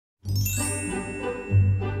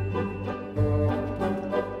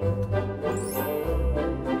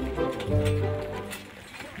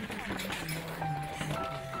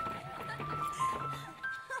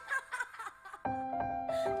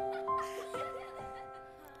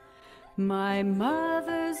My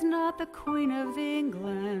mother's not the Queen of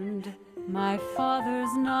England, my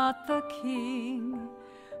father's not the king,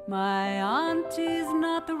 my auntie's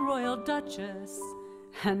not the Royal Duchess,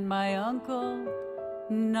 and my uncle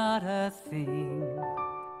not a thing.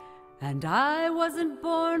 And I wasn't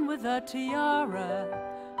born with a tiara,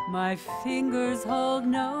 my fingers hold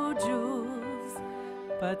no jewels,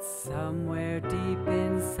 but somewhere deep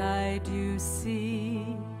inside you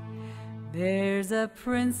see, there's a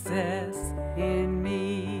princess in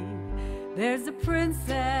me. There's a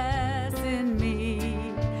princess in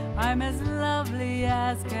me. I'm as lovely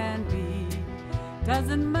as can be.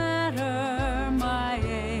 Doesn't matter my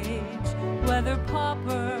age, whether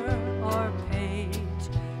pauper or page,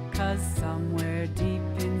 'cause somewhere deep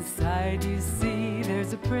inside you see,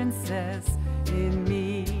 there's a princess in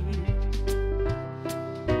me.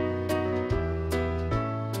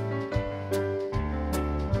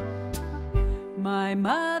 My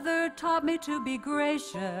mother taught me to be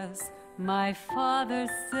gracious, my father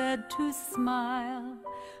said to smile,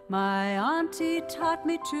 my auntie taught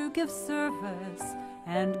me to give service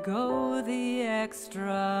and go the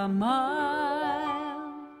extra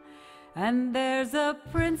mile. And there's a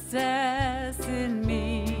princess in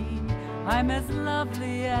me, I'm as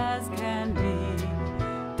lovely as can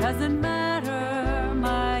be. Doesn't matter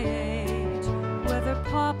my age, whether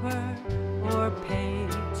pauper or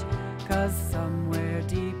page, 'cause somewhere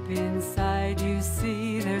deep inside you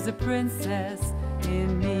see, there's a princess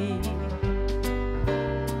in me.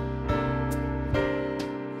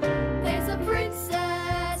 There's a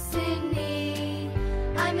princess in me,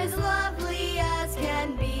 I'm as lovely as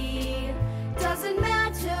can be. Doesn't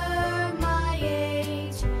matter my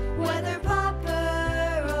age, whether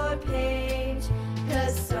pauper or page,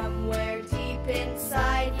 'cause somewhere deep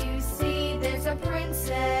inside you see, there's a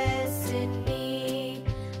princess in me.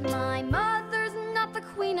 My mother's not the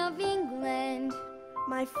Queen of England,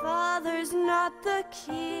 my father's not the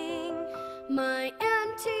king, my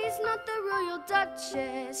auntie's not the Royal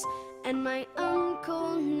Duchess, and my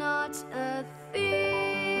uncle not a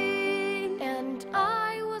thing. And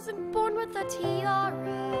I wasn't born with a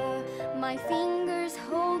tiara, my fingers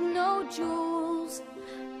hold no jewels,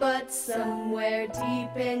 but somewhere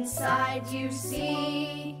deep inside you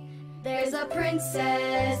see, there's a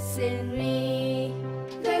princess in me.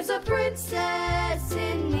 There's a princess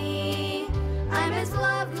in me, I'm as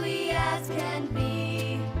lovely as can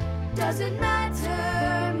be. Doesn't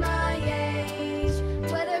matter my age,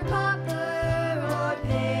 whether pauper or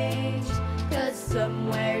page, 'cause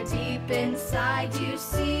somewhere deep inside you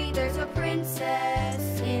see, there's a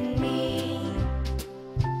princess in me.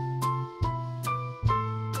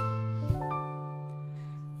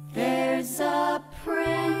 There's a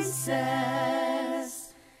princess